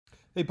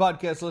Hey,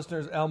 podcast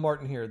listeners, Al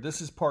Martin here.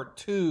 This is part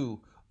 2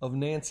 of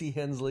Nancy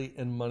Hensley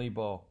and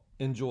Moneyball.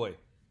 Enjoy.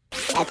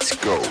 Let's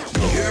go.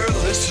 You're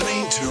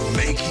listening to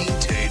Making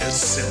Data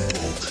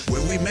Simple,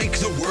 where we make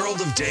the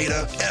world of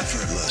data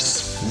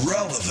effortless,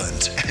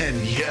 relevant,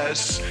 and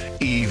yes,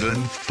 even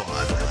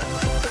fun.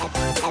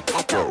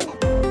 Let's go.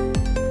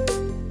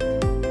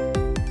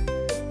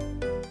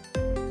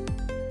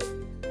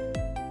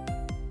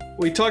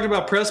 We talked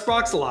about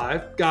PressBox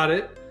Live. Got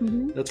it.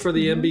 Mm-hmm. That's for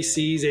the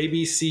NBCs,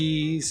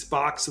 ABCs,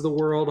 Fox of the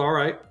world. All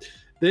right.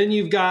 Then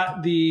you've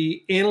got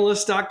the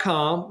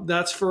analyst.com.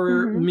 That's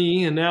for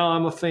me. And now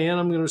I'm a fan.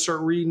 I'm going to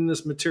start reading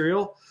this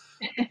material.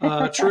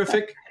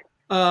 Terrific.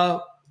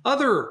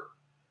 Other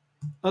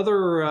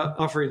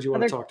offerings you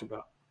want to talk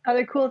about?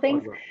 Other cool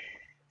things.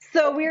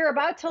 So we're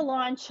about to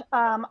launch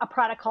a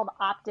product called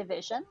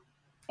Optivision.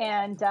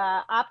 And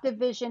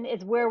Optivision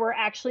is where we're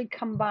actually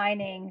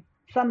combining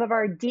some of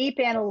our deep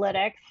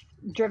analytics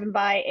driven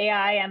by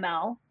AI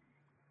ML,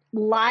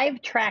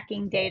 live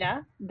tracking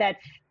data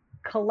that's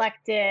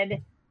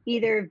collected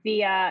either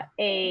via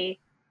a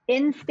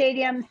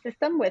in-stadium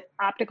system with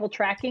optical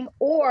tracking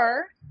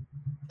or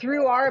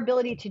through our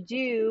ability to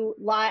do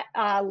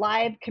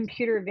live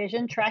computer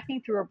vision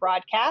tracking through a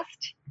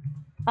broadcast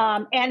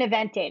and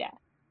event data.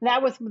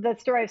 That was the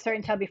story I was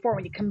starting to tell before.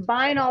 When you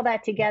combine all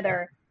that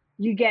together,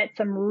 you get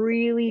some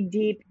really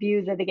deep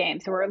views of the game.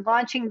 So we're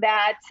launching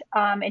that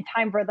in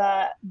time for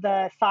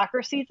the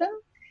soccer season.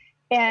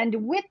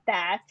 And with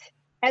that,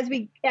 as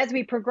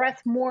we progress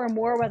more and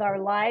more with our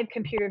live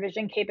computer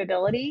vision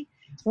capability,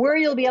 where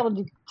you'll be able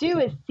to do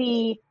is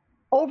see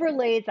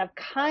overlays of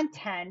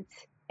content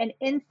and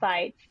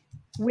insights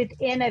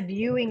within a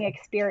viewing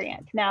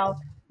experience. Now,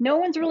 no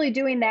one's really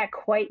doing that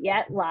quite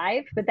yet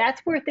live, but that's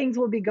where things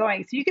will be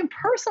going. So you can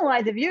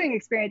personalize a viewing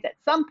experience at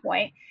some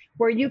point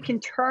where you can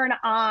turn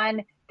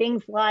on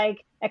things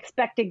like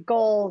expected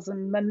goals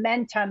and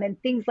momentum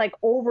and things like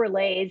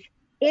overlays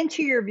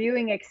into your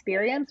viewing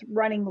experience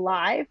running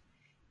live,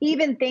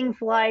 even things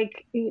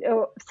like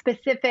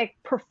specific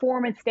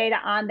performance data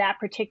on that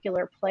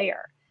particular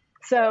player.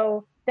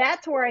 So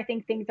that's where I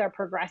think things are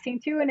progressing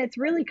to. And it's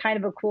really kind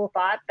of a cool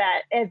thought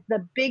that as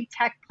the big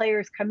tech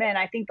players come in,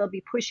 I think they'll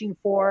be pushing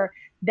for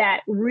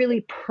that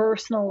really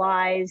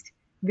personalized,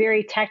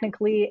 very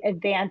technically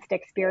advanced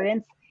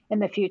experience in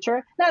the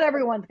future. Not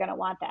everyone's going to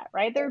want that,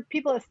 right? There are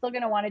people that are still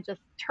going to want to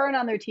just turn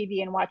on their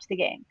TV and watch the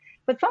game.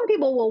 But some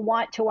people will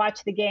want to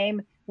watch the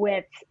game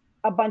with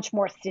a bunch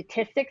more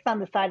statistics on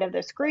the side of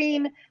the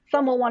screen.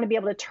 Some will want to be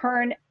able to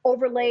turn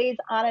overlays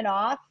on and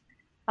off.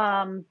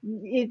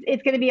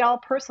 It's going to be all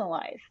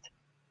personalized.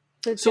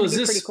 So is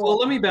this, pretty cool. Well,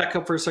 let me back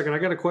up for a second. I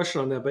got a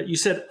question on that, but you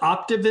said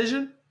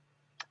Optivision?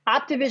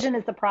 Optivision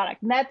is the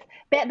product. And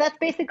that's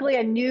basically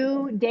a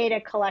new data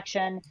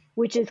collection,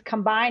 which is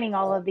combining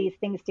all of these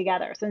things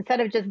together. So instead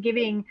of just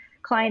giving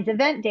clients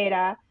event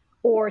data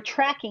or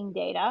tracking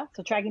data,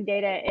 so tracking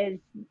data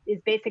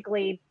is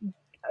basically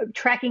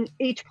tracking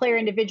each player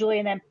individually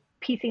and then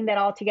piecing that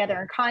all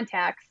together in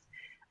context,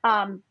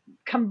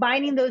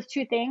 combining those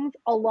two things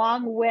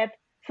along with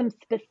some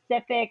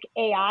specific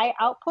AI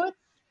outputs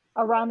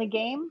around the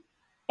game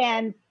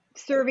and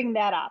serving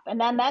that up. And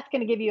then that's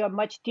going to give you a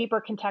much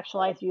deeper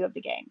contextualized view of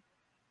the game.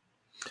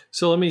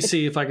 So let me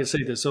see if I can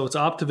say this. So it's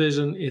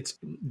Optivision, it's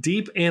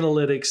deep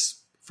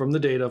analytics from the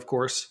data, of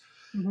course,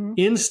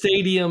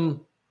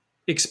 in-stadium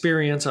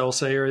experience, I will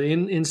say, or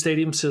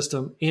in-stadium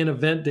system and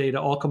event data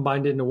all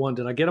combined into one.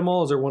 Did I get them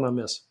all? Or is there one I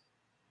missed?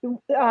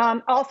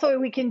 Also,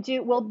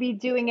 we'll be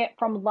doing it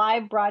from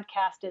live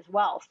broadcast as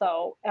well.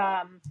 So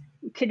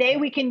today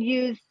we can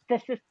use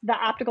the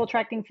optical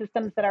tracking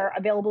systems that are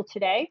available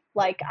today,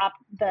 like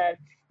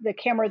the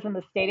cameras in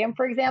the stadium,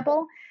 for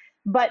example.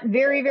 But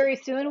very, very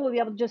soon we'll be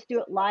able to just do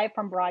it live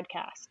from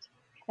broadcast.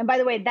 And by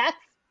the way, that's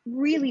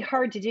really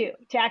hard to do,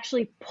 to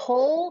actually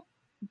pull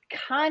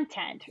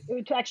content,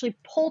 to actually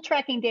pull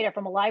tracking data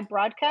from a live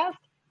broadcast.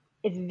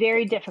 It's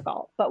very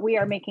difficult, but we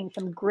are making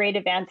some great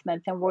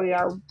advancements and we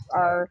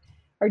are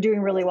doing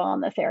really well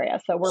in this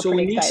area. So we're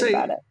pretty excited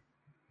about it.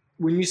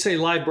 When you say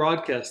live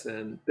broadcast,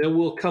 then there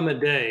will come a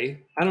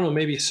day, I don't know,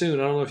 maybe soon,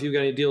 I don't know if you've got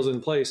any deals in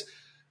place,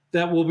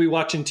 that we'll be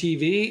watching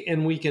TV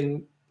and we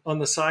can on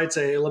the side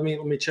say, hey, let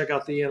me check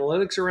out the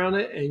analytics around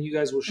it and you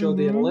guys will show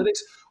the analytics?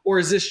 Or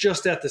is this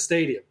just at the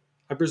stadium?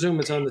 I presume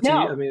it's on the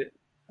TV.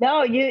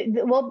 No,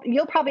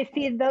 you'll probably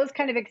see those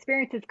kind of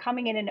experiences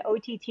coming in an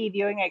OTT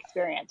viewing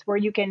experience where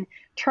you can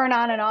turn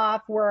on and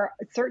off where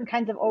certain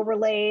kinds of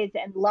overlays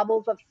and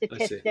levels of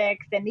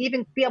statistics and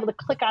even be able to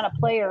click on a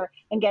player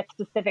and get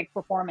specific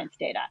performance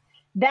data.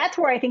 That's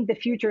where I think the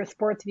future of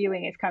sports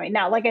viewing is coming.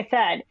 Now, like I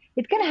said,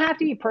 it's going to have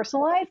to be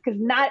personalized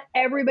because not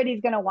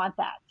everybody's going to want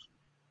that.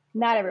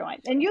 Not everyone.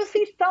 And you'll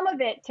see some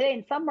of it today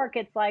in some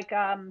markets like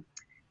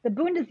the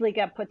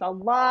Bundesliga puts a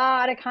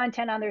lot of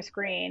content on their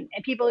screen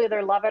and people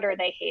either love it or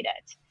they hate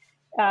it.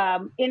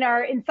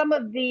 in some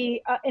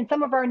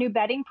of our new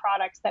betting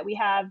products that we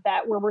have,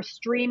 that where we're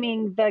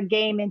streaming the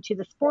game into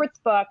the sports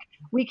book,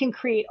 we can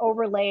create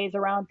overlays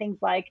around things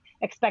like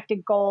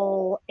expected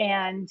goal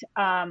and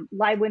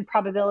live win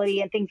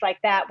probability and things like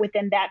that.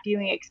 Within that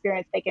viewing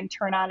experience, they can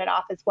turn on and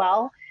off as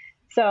well.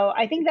 So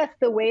I think that's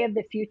the way of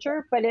the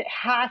future, but it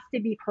has to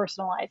be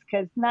personalized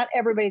because not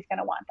everybody's going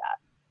to want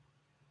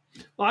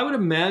that. Well, I would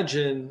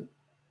imagine,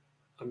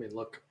 I mean,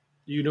 look,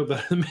 you know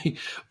better than me,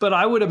 but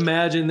I would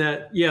imagine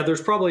that, yeah,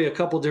 there's probably a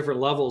couple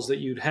different levels that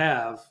you'd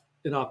have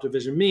in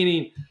OptiVision,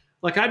 meaning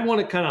like I'd want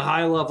it kind of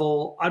high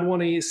level. I'd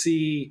want to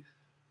see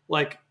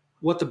like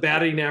what the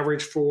batting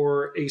average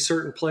for a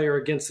certain player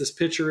against this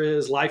pitcher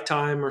is,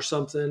 lifetime or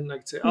something. I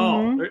could say,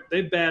 oh,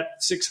 they bat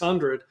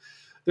 600.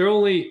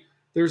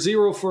 They're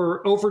 0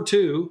 for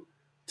 2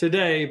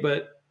 today,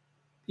 but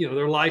you know,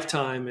 their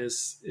lifetime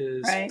is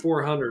right.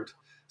 400.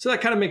 So that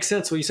kind of makes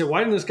sense when you say, why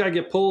didn't this guy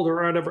get pulled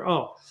or whatever?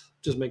 Oh,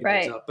 just making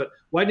right. things up. But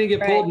why didn't he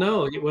get pulled?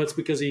 No, well, it's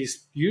because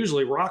he's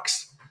usually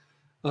rocks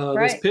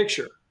this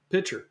pitcher.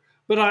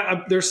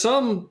 But there's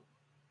some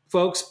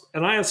folks,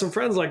 and I have some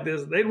friends like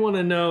this, they'd want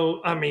to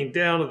know, I mean,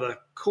 down to the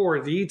core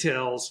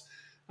details.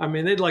 I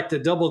mean, they'd like to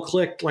double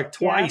click like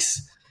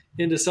twice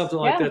into something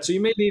like that. So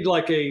you may need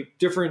like a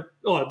different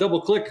a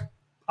double click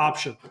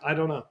option. I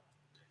don't know.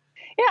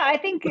 Yeah, I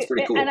think,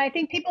 cool. And I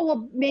think people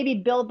will maybe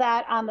build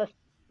that on the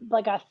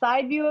like a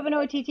side view of an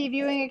OTT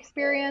viewing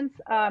experience.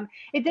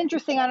 It's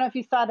interesting. I don't know if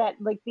you saw that,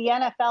 like the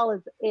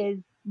NFL is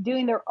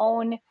doing their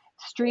own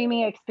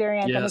streaming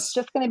experience, and it's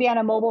just going to be on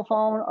a mobile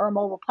phone or a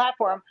mobile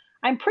platform.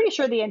 I'm pretty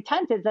sure the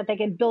intent is that they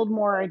can build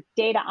more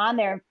data on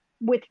there.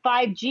 With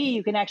 5G,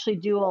 you can actually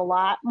do a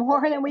lot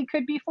more than we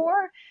could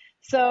before.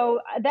 So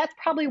that's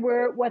probably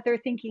what they're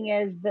thinking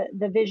is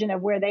the vision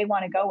of where they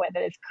want to go with it,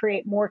 is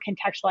create more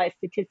contextualized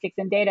statistics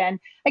and data. And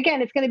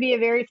again, it's going to be a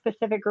very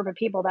specific group of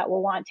people that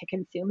will want to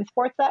consume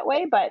sports that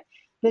way. But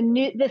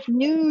this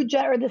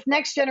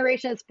next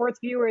generation of sports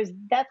viewers,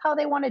 that's how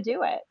they want to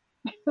do it.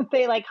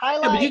 They like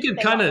highlight. But you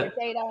can kind of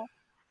data.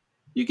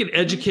 You can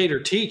educate or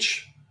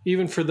teach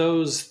even for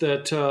those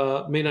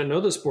that may not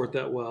know the sport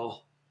that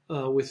well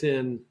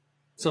within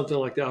something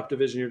like the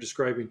OptiVision you're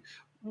describing.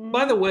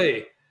 By the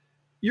way,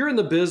 you're in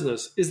the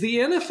business. Is the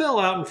NFL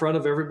out in front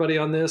of everybody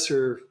on this,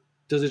 or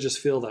does it just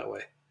feel that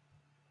way?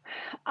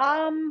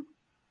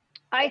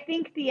 I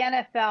think the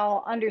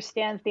NFL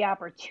understands the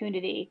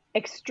opportunity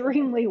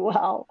extremely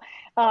well.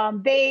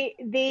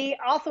 They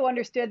also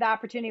understood the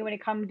opportunity when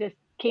it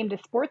came to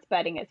sports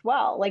betting as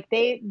well. Like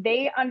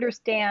they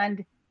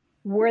understand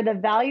where the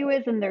value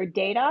is in their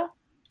data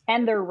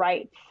and their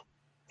rights.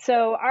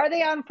 So are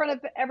they out in front of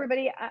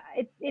everybody?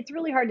 It's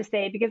really hard to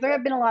say, because there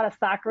have been a lot of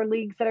soccer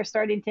leagues that are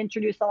starting to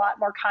introduce a lot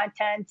more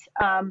content,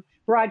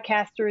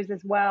 broadcasters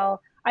as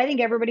well. I think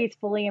everybody's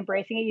fully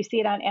embracing it. You see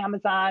it on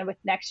Amazon with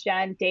next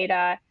gen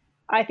data.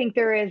 I think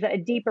there is a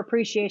deep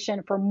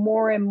appreciation for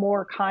more and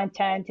more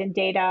content and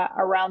data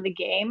around the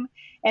game.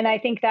 And I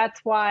think that's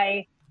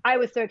why I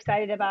was so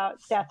excited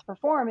about Stats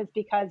Perform, is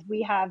because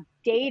we have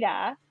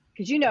data,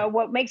 because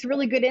what makes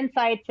really good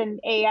insights and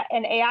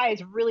AI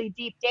is really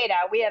deep data.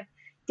 We have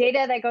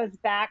data that goes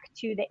back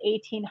to the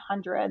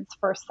 1800s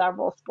for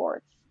several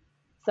sports.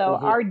 So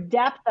our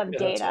depth of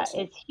data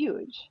is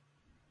huge.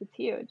 It's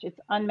huge. It's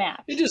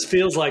unmatched. It just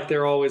feels like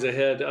they're always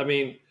ahead. I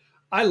mean,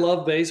 I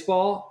love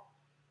baseball.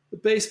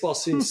 But baseball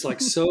seems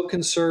like so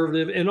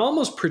conservative and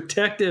almost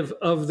protective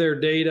of their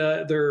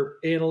data, their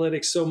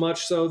analytics, so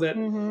much so that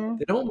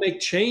they don't make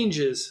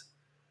changes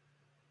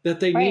that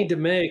they need to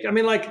make. I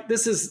mean, like,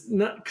 this is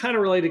not kind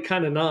of related,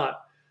 kind of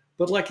not.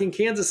 But like in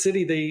Kansas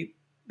City, they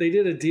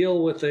did a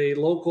deal with a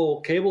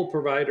local cable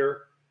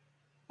provider.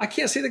 I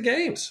can't see the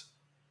games.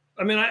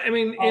 So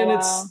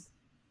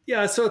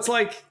it's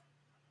like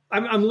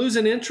I'm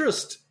losing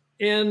interest.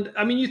 And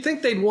I mean, you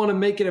think they'd want to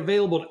make it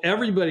available to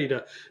everybody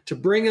to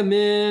bring them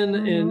in,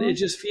 and it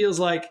just feels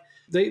like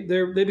they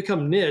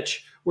become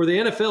niche, where the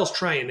NFL's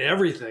trying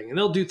everything, and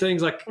they'll do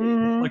things like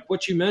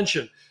what you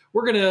mentioned.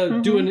 We're going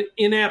to do an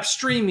in-app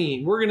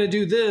streaming. We're going to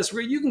do this.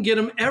 Where you can get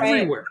them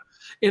everywhere.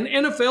 And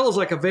NFL is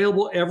like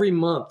available every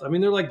month. I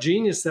mean, they're like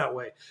genius that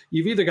way.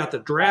 You've either got the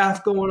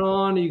draft going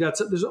on, or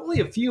there's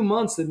only a few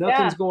months that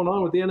nothing's going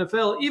on with the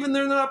NFL, even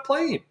they're not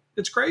playing.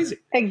 It's crazy.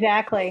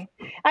 Exactly.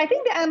 I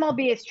think the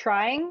MLB is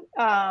trying.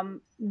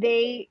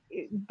 They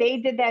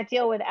did that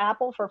deal with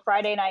Apple for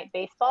Friday Night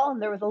Baseball,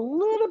 and there was a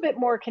little bit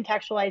more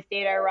contextualized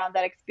data around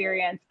that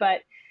experience. But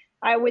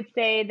I would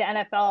say the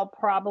NFL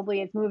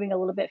probably is moving a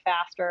little bit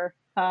faster.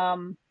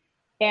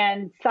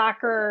 And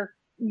soccer,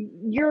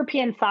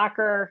 European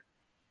soccer,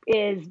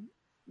 is,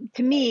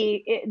 to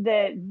me,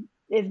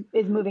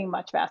 is moving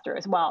much faster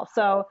as well.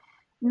 So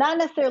not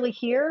necessarily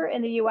here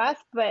in the US,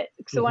 but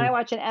so when I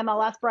watch an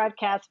MLS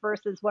broadcast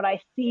versus what I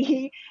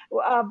see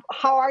of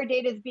how our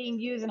data is being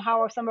used and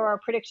how some of our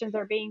predictions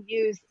are being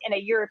used in a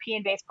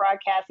European-based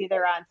broadcast,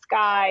 either on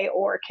Sky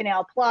or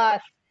Canal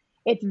Plus,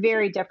 it's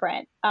very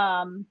different.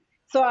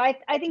 So I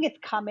think it's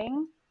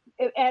coming.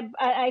 And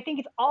I think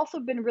it's also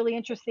been really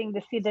interesting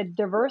to see the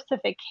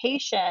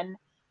diversification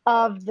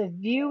of the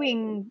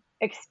viewing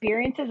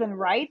experiences and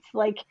rights,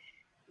 like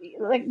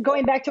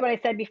going back to what I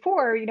said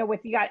before, with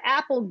you got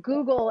Apple,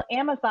 Google,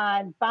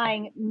 Amazon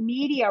buying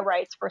media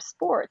rights for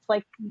sports,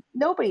 like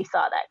nobody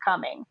saw that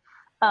coming.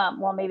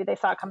 Well, maybe they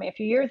saw it coming a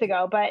few years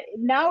ago, but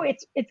now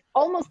it's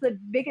almost the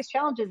biggest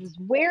challenge is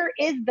where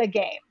is the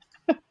game?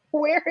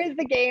 Where is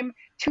the game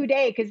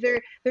today? Because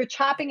they're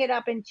chopping it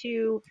up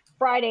into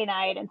Friday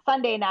night and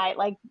Sunday night.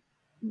 Like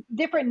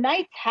different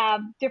nights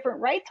have different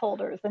rights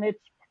holders, and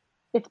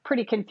it's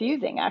pretty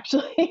confusing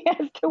actually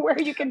as to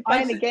where you can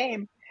find the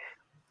game.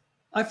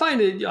 I find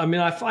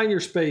your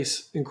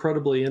space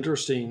incredibly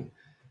interesting.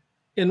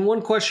 And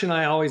one question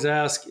I always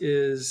ask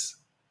is,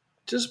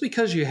 just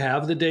because you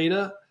have the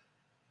data,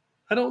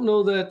 I don't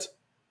know that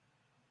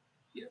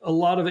a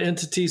lot of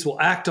entities will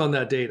act on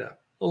that data.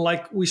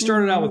 Like we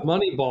started out with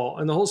Moneyball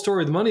and the whole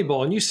story of the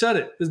Moneyball, and you said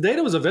it, the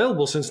data was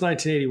available since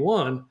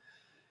 1981.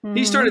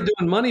 He started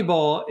doing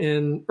Moneyball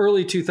in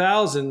early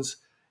 2000s,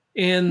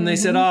 and they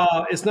said,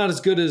 it's not as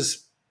good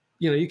as,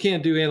 you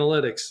can't do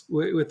analytics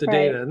with the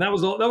data. And that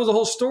was the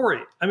whole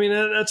story. I mean,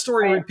 that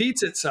story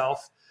repeats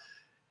itself.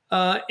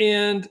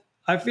 And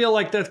I feel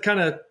like that kind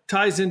of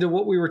ties into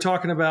what we were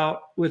talking about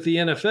with the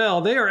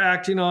NFL. They are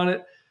acting on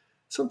it.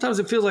 Sometimes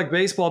it feels like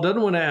baseball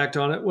doesn't want to act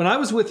on it. When I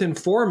was with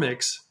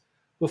Informix,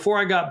 before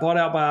I got bought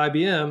out by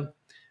IBM,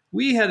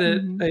 we had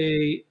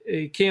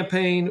a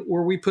campaign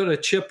where we put a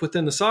chip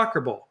within the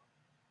soccer ball.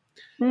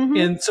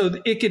 And so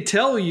it could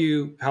tell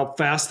you how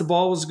fast the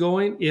ball was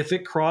going, if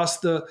it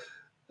crossed the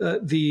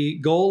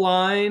goal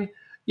line.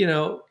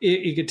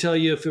 It could tell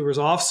you if it was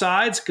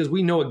offsides, because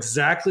we know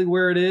exactly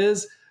where it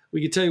is.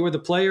 We could tell you where the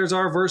players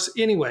are versus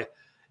anyway.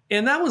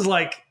 And that was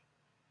like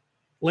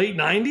late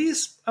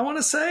 90s, I want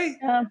to say.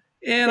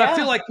 I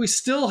feel like we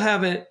still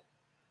haven't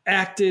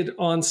acted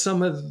on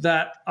some of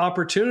that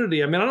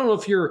opportunity. I mean, I don't know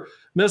if you're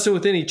messing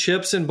with any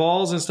chips and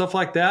balls and stuff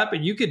like that,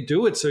 but you could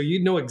do it so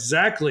you'd know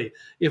exactly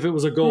if it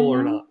was a goal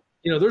or not.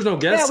 There's no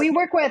guessing. Yeah, we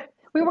work with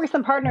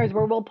some partners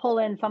where we'll pull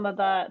in some of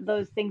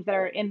those things that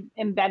are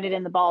embedded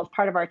in the ball as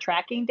part of our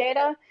tracking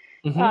data.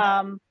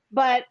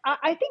 But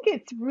I think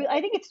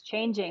it's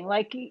changing.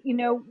 Like,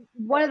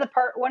 one of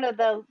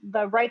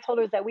the rights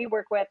holders that we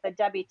work with, the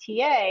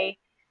WTA,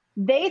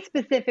 they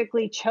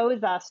specifically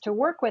chose us to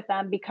work with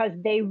them because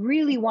they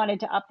really wanted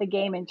to up the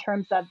game in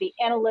terms of the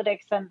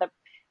analytics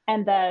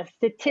and the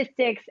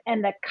statistics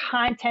and the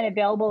content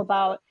available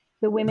about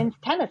the Women's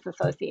Tennis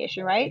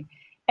Association, right?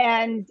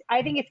 And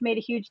I think it's made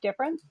a huge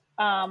difference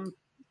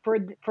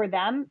for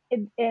them,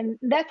 and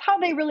that's how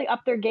they really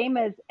up their game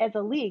as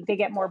a league. They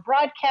get more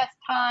broadcast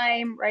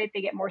time, right?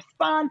 They get more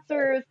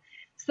sponsors.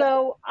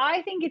 So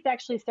I think it's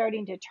actually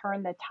starting to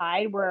turn the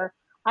tide where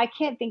I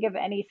can't think of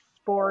any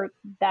sport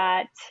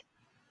that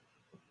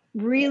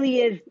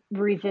really is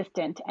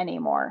resistant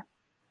anymore.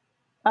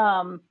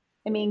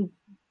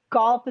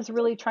 Golf is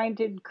really trying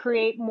to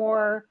create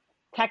more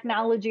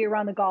technology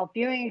around the golf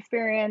viewing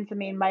experience. I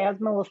mean, my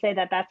husband will say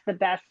that that's the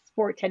best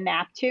sport to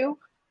nap to.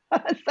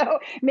 So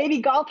maybe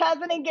golf has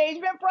an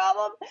engagement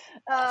problem.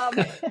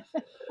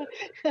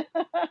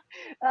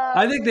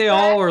 I think they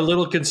all are a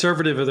little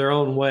conservative in their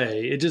own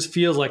way. It just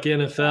feels like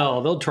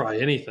NFL, they'll try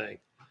anything.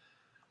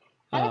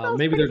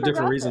 Maybe there are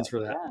different reasons for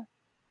that.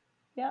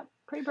 Yeah,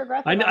 pretty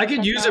progressive. I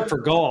could use it for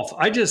golf.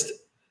 I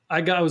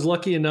was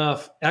lucky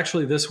enough,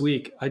 actually this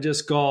week, I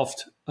just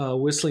golfed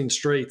Whistling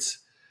Straits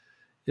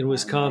in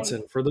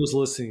Wisconsin. For those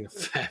listening, a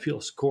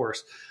fabulous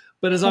course.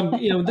 But as I'm,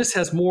 this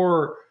has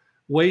more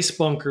waste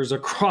bunkers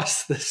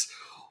across this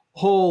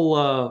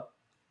whole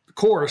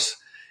course.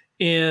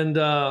 And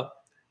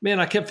man,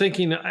 I kept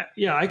thinking,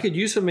 I could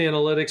use some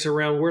analytics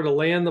around where to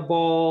land the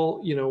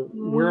ball,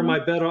 where am I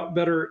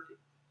better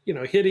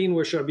hitting,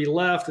 where should I be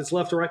left? It's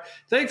left or right.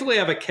 Thankfully, I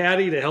have a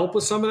caddy to help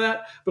with some of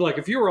that. But like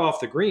if you were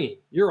off the green,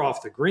 you're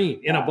off the green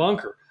in a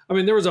bunker. I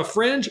mean, there was a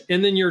fringe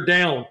and then you're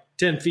down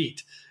 10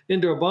 feet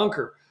into a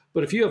bunker.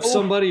 But if you have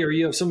somebody or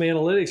you have some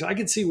analytics, I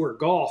could see where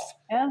golf,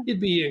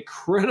 it'd be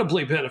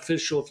incredibly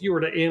beneficial if you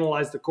were to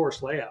analyze the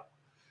course layout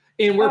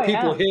and where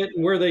people hit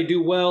and where they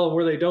do well and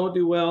where they don't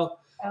do well.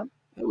 That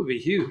would be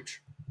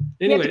huge.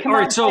 Anyway, all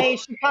right. So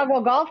Chicago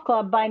Golf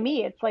Club by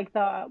me, it's like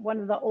one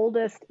of the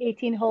oldest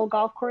 18-hole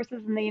golf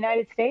courses in the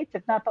United States,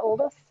 if not the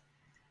oldest.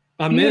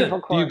 I'm in.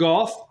 Do you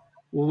golf?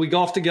 Will we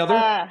golf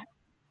together?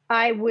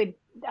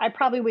 I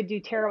probably would do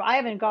terrible. I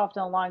haven't golfed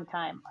in a long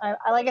time.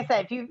 Like I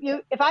said,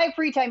 if I have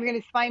free time, you're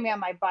going to find me on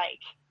my bike.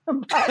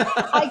 But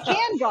I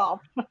can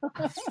golf.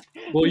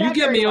 Well, you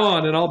get me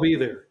on, and I'll be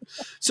there.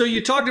 So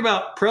you talked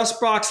about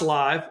PressBox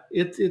Live.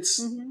 It's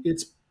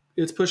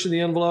pushing the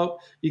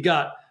envelope. You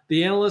got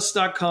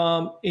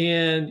theanalyst.com,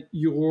 and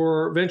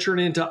you're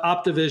venturing into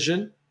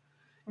Optivision.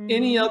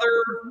 Any other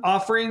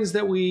offerings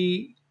that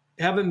we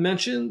haven't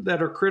mentioned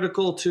that are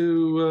critical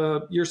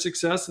to your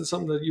success and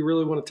something that you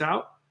really want to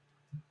tout?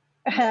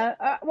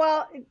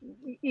 Well,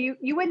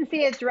 you wouldn't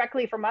see it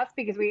directly from us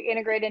because we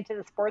integrate into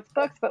the sports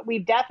books, but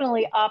we've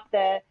definitely upped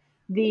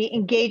the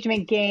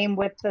engagement game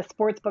with the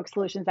sportsbook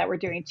solutions that we're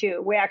doing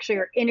too. We actually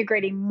are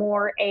integrating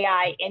more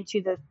AI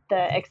into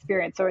the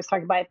experience. So we're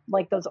talking about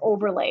like those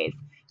overlays.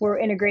 We're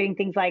integrating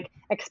things like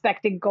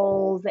expected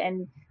goals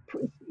and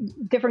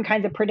different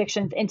kinds of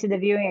predictions into the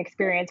viewing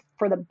experience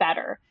for the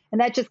better.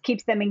 And that just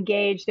keeps them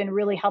engaged and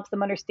really helps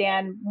them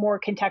understand more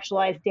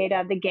contextualized data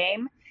of the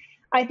game.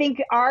 I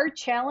think our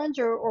challenge,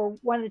 or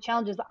one of the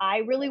challenges I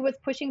really was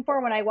pushing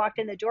for when I walked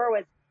in the door,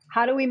 was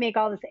how do we make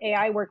all this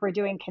AI work we're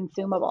doing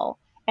consumable?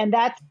 And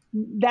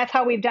that's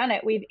how we've done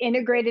it. We've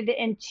integrated it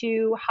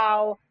into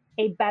how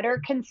a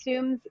bettor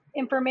consumes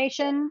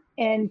information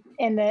and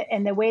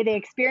the way they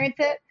experience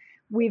it.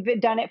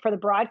 We've done it for the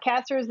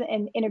broadcasters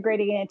and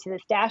integrating it into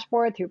this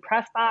dashboard through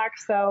PressBox.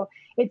 So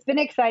it's been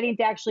exciting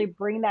to actually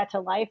bring that to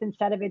life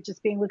instead of it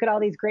just being, look at all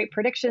these great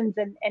predictions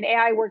and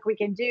AI work we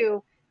can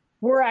do.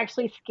 We're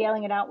actually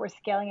scaling it out. We're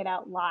scaling it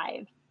out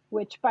live,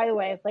 which, by the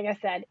way, like I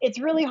said, it's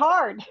really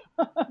hard,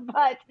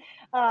 but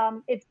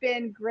it's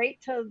been great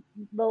of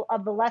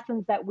the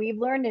lessons that we've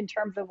learned in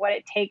terms of what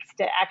it takes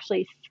to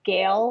actually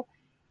scale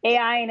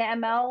AI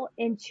and ML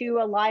into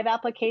a live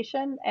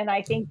application. And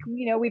I think,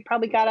 we've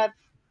probably got a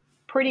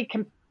pretty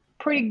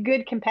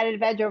good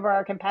competitive edge over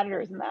our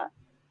competitors in that.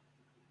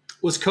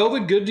 Was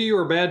COVID good to you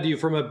or bad to you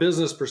from a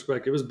business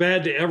perspective? It was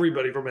bad to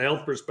everybody from a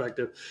health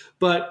perspective,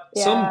 but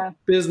some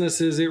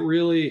businesses, it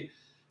really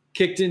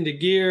kicked into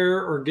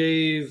gear or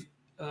gave,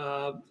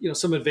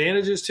 some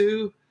advantages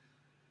to.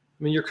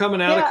 I mean, you're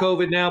coming out of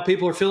COVID now.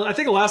 People are feeling, I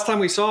think the last time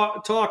we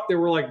talked, there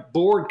were like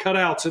board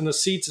cutouts in the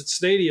seats at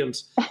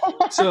stadiums.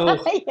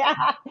 So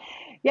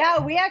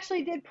Yeah, we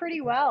actually did pretty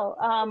well.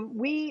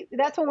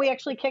 That's when we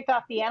actually kicked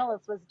off the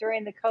analysts, was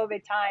during the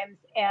COVID times.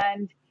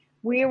 And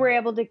we were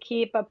able to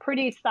keep a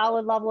pretty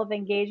solid level of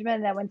engagement.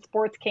 And then when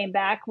sports came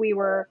back, we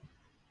were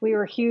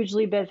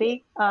hugely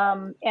busy.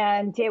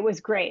 And it was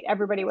great.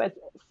 Everybody was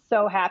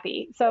so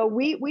happy. So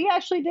we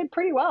actually did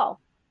pretty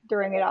well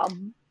during it all,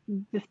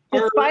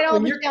 despite all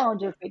the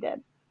challenges we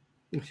did.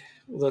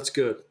 Well, that's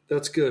good.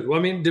 That's good. Well,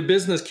 I mean, did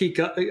business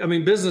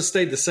business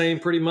stayed the same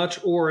pretty much,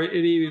 or it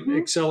even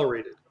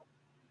accelerated?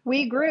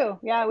 We grew.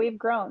 Yeah, we've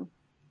grown.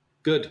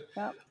 Good.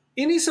 Yep.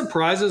 Any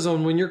surprises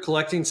on when you're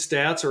collecting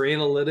stats or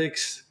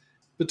analytics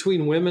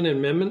between women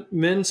and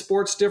men's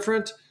sports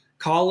different,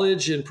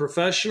 college and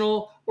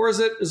professional, or is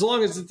it, as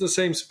long as it's the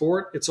same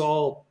sport, it's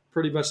all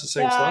pretty much the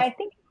same stuff? I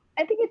think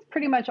it's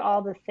pretty much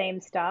all the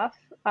same stuff.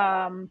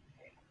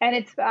 And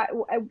it's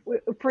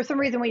for some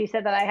reason when you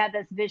said that, I had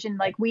this vision,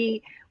 like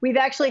we've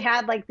actually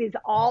had like these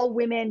all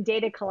women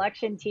data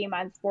collection team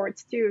on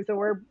sports too. So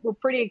we're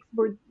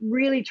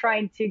really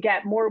trying to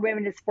get more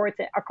women to sports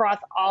across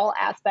all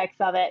aspects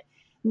of it.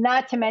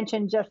 Not to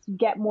mention just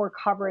get more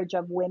coverage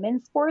of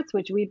women's sports,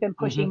 which we've been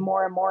pushing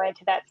more and more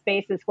into that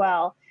space as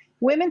well.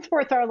 Women's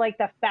sports are like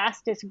the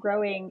fastest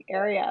growing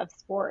area of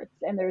sports,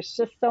 and there's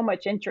just so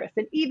much interest.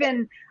 And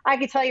even I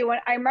could tell you, when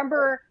I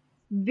remember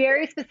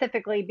very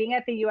specifically being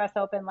at the US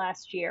Open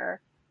last year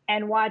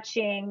and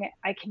watching,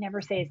 I can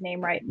never say his name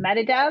right,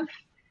 Medvedev.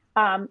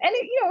 And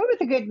it was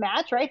a good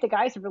match, right? The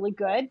guy's really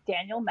good,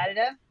 Daniel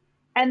Medvedev.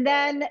 And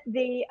then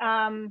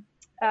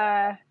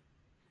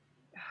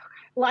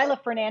Lila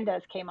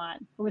Fernandez came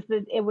on.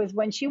 It was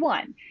when she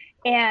won.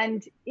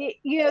 And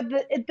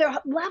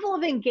the level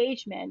of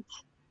engagement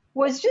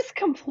was just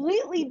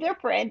completely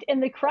different in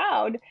the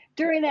crowd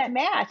during that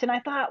match. And I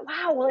thought,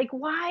 wow, like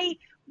why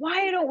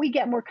don't we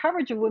get more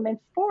coverage of women's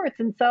sports?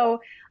 And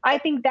so I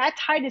think that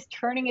tide is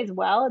turning as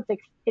well.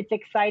 It's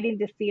exciting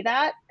to see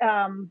that.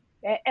 And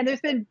there's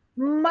been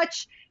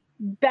much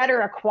better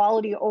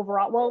equality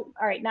overall. Well,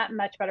 all right, not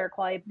much better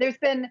equality, but there's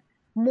been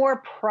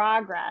more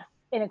progress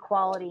in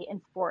equality in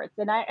sports.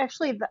 And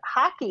the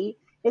hockey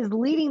is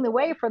leading the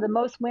way for the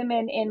most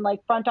women in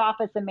like front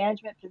office and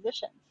management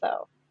positions.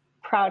 So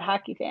proud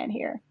hockey fan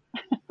here.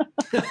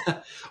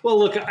 Well,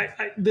 look,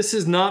 this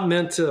is not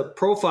meant to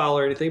profile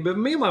or anything, but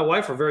me and my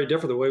wife are very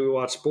different the way we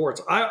watch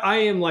sports. I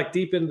am like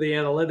deep into the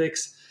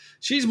analytics.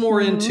 She's more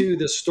into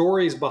the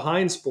stories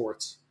behind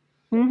sports.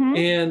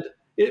 And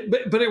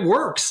but it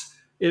works.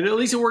 At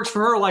least it works for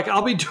her. Like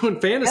I'll be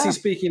doing fantasy,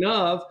 speaking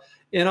of,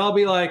 and I'll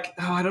be like,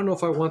 oh, I don't know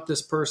if I want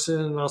this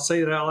person. And I'll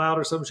say it out loud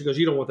or something. She goes,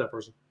 you don't want that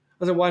person.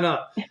 I said, why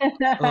not?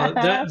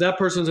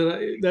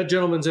 That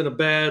gentleman's in a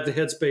bad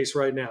headspace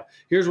right now.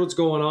 Here's what's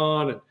going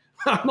on. And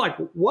I'm like,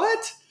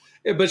 what?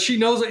 But she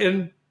knows it,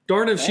 and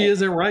darn if she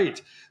isn't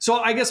right. So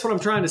I guess what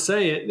I'm trying to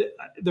say,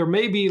 there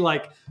may be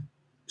like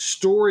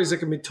stories that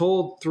can be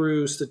told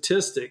through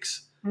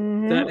statistics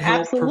that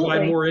help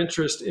provide more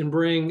interest and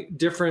bring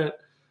different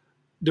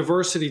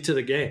diversity to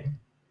the game.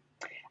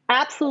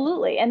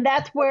 Absolutely. And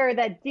that's where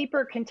that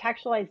deeper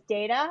contextualized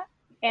data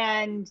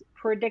and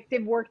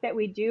predictive work that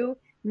we do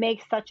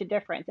makes such a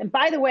difference. And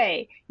by the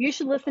way, you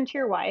should listen to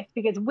your wife,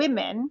 because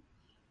women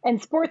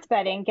and sports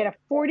betting get a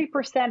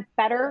 40%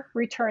 better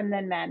return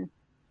than men.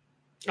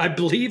 I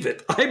believe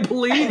it.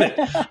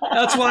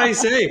 That's why I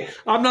say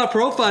I'm not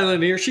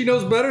profiling here. She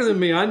knows better than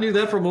me. I knew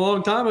that from a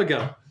long time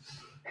ago.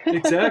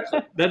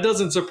 Exactly. That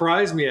doesn't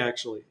surprise me,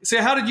 actually. See,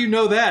 how did you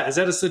know that? Is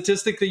that a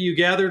statistic that you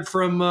gathered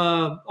from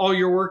all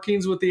your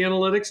workings with the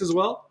analytics as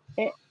well?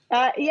 Yeah.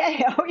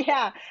 Oh,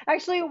 yeah.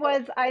 Actually, it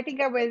was, I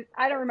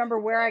don't remember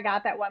where I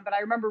got that one, but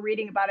I remember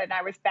reading about it and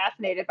I was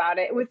fascinated about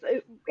it. It was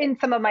in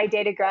some of my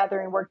data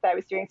gathering work that I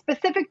was doing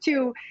specific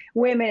to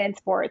women in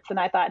sports. And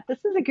I thought, this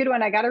is a good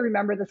one. I got to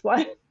remember this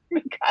one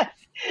because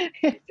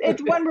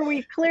it's one where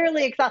we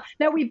clearly excel.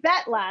 Now, we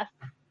bet less.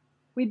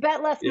 We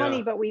bet less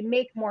money, but we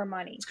make more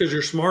money. It's because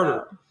you're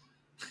smarter.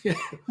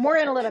 More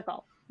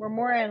analytical. We're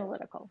more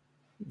analytical.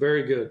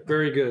 Very good.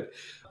 Very good.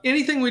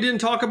 Anything we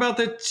didn't talk about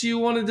that you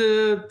wanted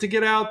to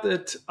get out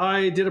that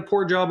I did a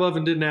poor job of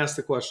and didn't ask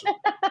the question?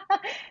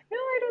 No,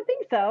 I don't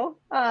think so.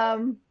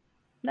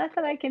 Not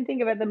that I can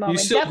think of at the moment.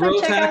 You still definitely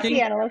growth check hacking? out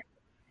the analyst.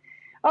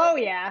 Oh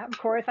yeah, of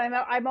course.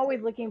 I'm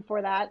always looking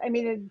for that. I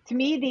mean, to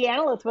me, the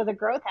analyst was a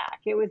growth hack.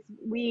 It was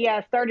we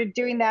started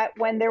doing that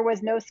when there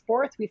was no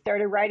sports. We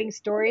started writing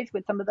stories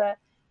with some of the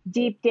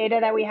deep data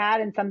that we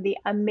had and some of the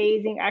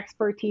amazing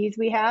expertise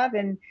we have.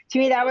 And to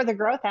me, that was a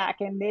growth hack,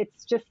 and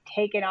it's just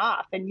taken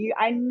off. And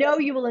I know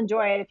you will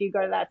enjoy it if you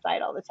go to that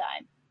site all the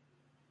time.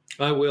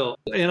 I will.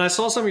 And I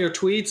saw some of your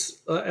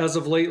tweets as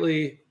of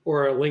lately,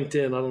 or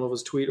LinkedIn. I don't know if it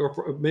was tweet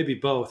or maybe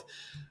both.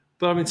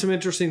 But I mean, some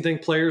interesting thing,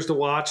 players to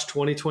watch,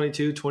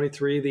 2022,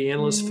 23, the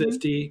Analyst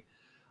 50.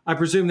 I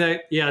presume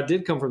that, it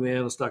did come from the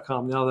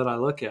analyst.com now that I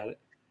look at it.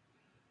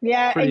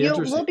 Yeah, Pretty and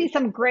interesting. will be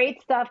some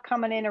great stuff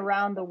coming in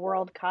around the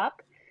World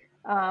Cup.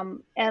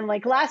 And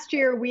like last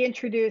year, we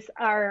introduced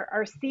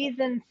our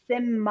season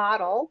sim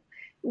model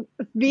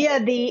via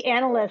the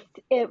analyst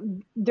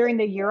during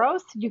the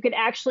Euros. You could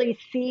actually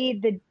see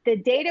the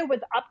data was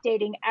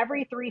updating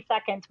every 3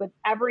 seconds with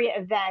every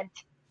event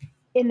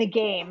in the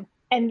game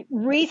and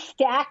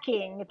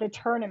restacking the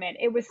tournament.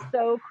 It was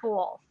so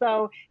cool.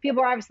 So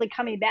people are obviously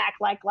coming back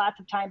like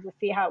lots of times to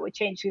see how it would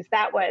change, because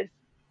that was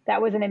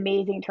an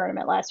amazing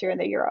tournament last year in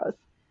the Euros.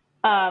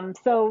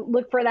 So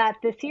look for that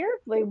this year.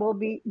 We'll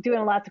be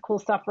doing lots of cool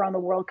stuff around the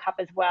World Cup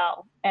as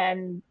well,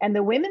 and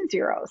the women's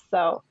Euros.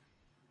 So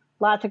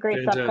lots of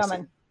great stuff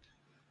coming.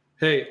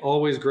 Hey,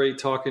 always great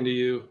talking to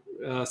you.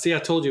 See, I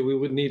told you we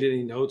wouldn't need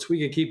any notes. We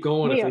could keep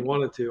going if we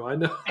wanted to. I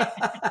know.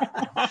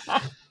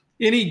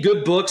 Any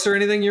good books or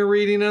anything you're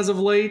reading as of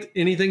late?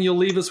 Anything you'll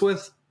leave us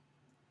with?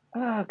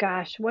 Oh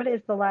gosh, what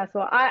is the last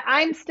one?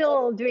 I'm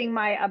still doing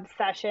my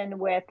obsession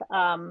with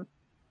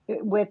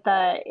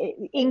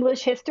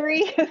English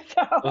history.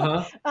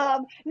 So,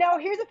 no,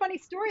 here's a funny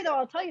story though.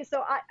 I'll tell you.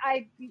 So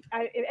I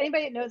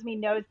anybody that knows me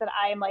knows that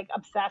I am like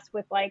obsessed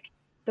with like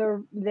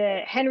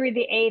the Henry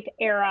VIII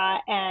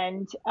era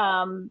and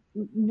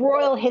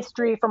royal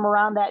history from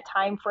around that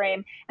time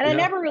frame. And I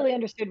never really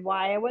understood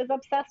why I was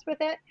obsessed with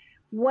it.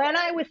 When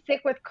I was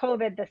sick with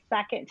COVID the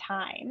second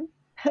time,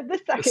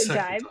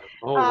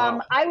 Oh,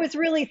 wow. I was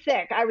really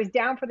sick. I was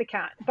down for the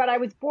count, but I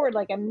was bored.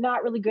 Like, I'm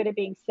not really good at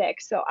being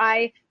sick. So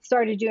I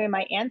started doing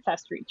my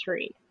ancestry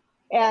tree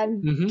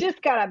and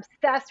just got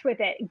obsessed with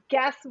it.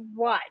 Guess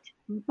what?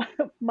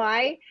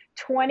 My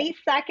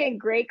 22nd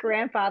great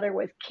grandfather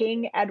was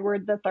King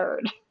Edward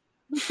III.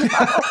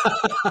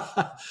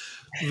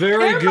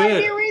 Very good. There might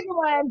be a reason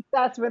why I'm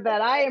obsessed with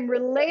that. I am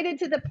related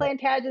to the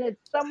Plantagenets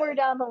somewhere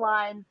down the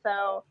line.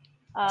 So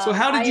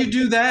how did you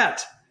do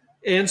that?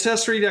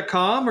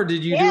 Ancestry.com, or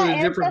did you do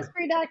it differently?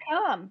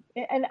 Ancestry.com.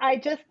 And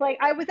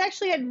I was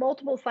actually had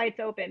multiple sites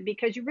open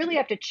because you really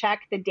have to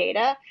check the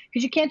data,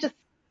 because you can't just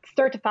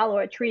start to follow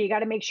a tree. You got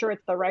to make sure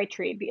it's the right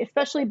tree,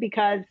 especially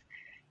because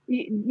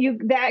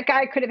that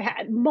guy could have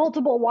had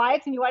multiple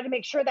wives and you wanted to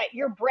make sure that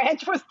your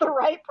branch was the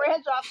right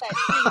branch off that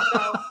tree.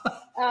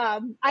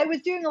 So I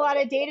was doing a lot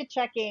of data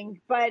checking,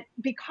 but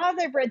because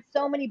I've read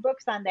so many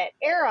books on that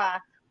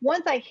era,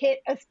 once I hit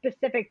a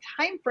specific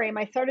time frame,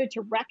 I started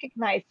to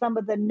recognize some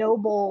of the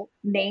noble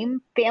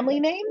family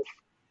names.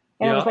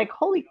 And I was like,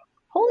 holy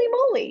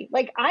moly,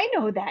 like I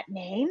know that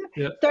name.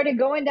 Yep. Started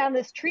going down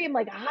this tree. I'm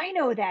like, I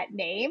know that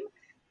name.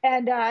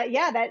 And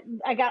that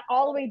I got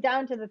all the way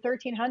down to the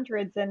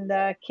 1300s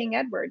and King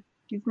Edward.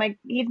 He's my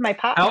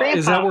pop. Grandpa.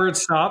 Is that where it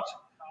stopped?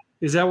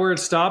 Is that where it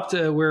stopped?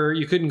 Where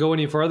you couldn't go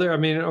any further? I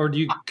mean, or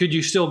could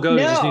you still go?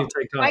 No, you just need to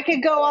take time. I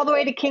could go all the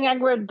way to King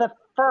Edward the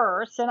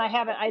First, and I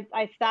haven't.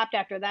 I stopped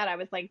after that. I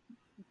was like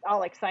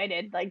all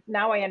excited. Like,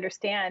 now I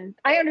understand.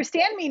 I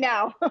understand me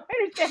now. I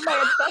understand my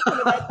obsession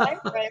with that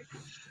time frame.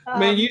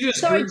 Man, you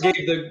just gave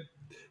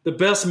the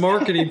best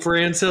marketing for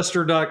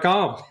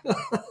Ancestor.com.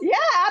 Yeah,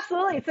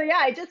 absolutely. So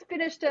I just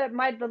finished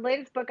the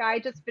latest book I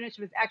just finished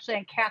was actually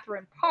on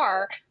Catherine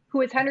Parr,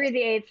 who is Henry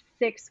VIII's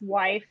sixth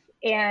wife,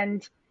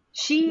 and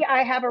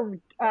I have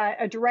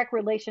a direct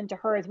relation to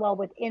her as well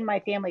within my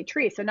family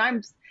tree. So now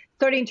I'm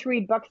starting to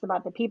read books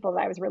about the people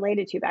that I was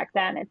related to back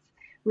then.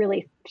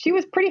 She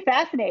was pretty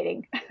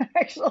fascinating,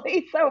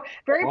 actually. So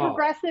very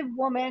progressive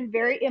woman,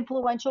 very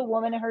influential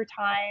woman in her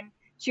time.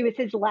 She was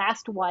his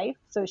last wife.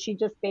 So she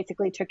just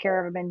basically took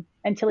care of him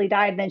until he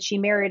died. And then she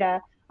married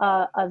a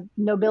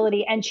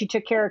nobility, and she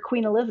took care of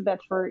Queen Elizabeth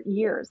for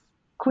years,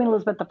 Queen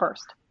Elizabeth I.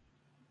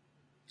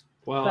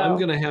 Wow, so, I'm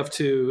going to have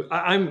to.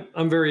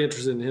 I'm very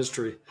interested in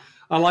history.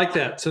 I like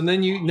that. So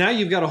then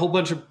you've got a whole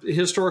bunch of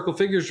historical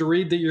figures to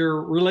read that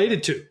you're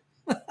related to.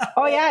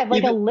 Oh yeah, I have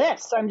like a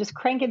list. So I'm just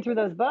cranking through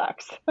those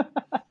books.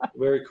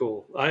 Very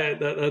cool.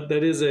 That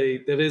is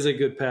a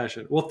good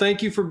passion. Well,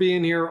 thank you for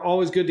being here.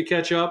 Always good to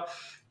catch up.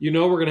 We're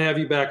going to have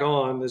you back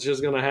on. It's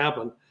just going to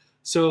happen.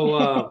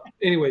 So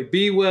anyway,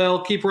 be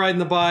well. Keep riding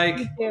the bike.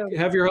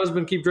 Have your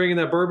husband keep drinking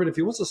that bourbon. If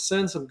he wants to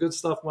send some good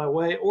stuff my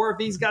way, or if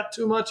he's got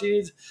too much,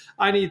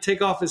 I need to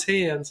take off his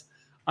hands,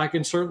 I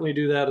can certainly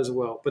do that as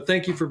well. But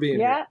thank you for being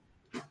here.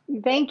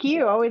 Thank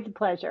you. Always a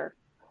pleasure.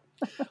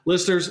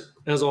 Listeners,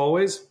 as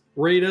always,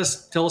 rate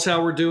us. Tell us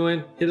how we're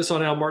doing. Hit us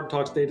on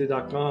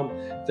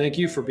almartintalksdata.com. Thank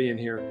you for being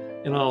here.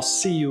 And I'll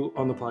see you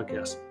on the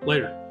podcast.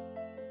 Later.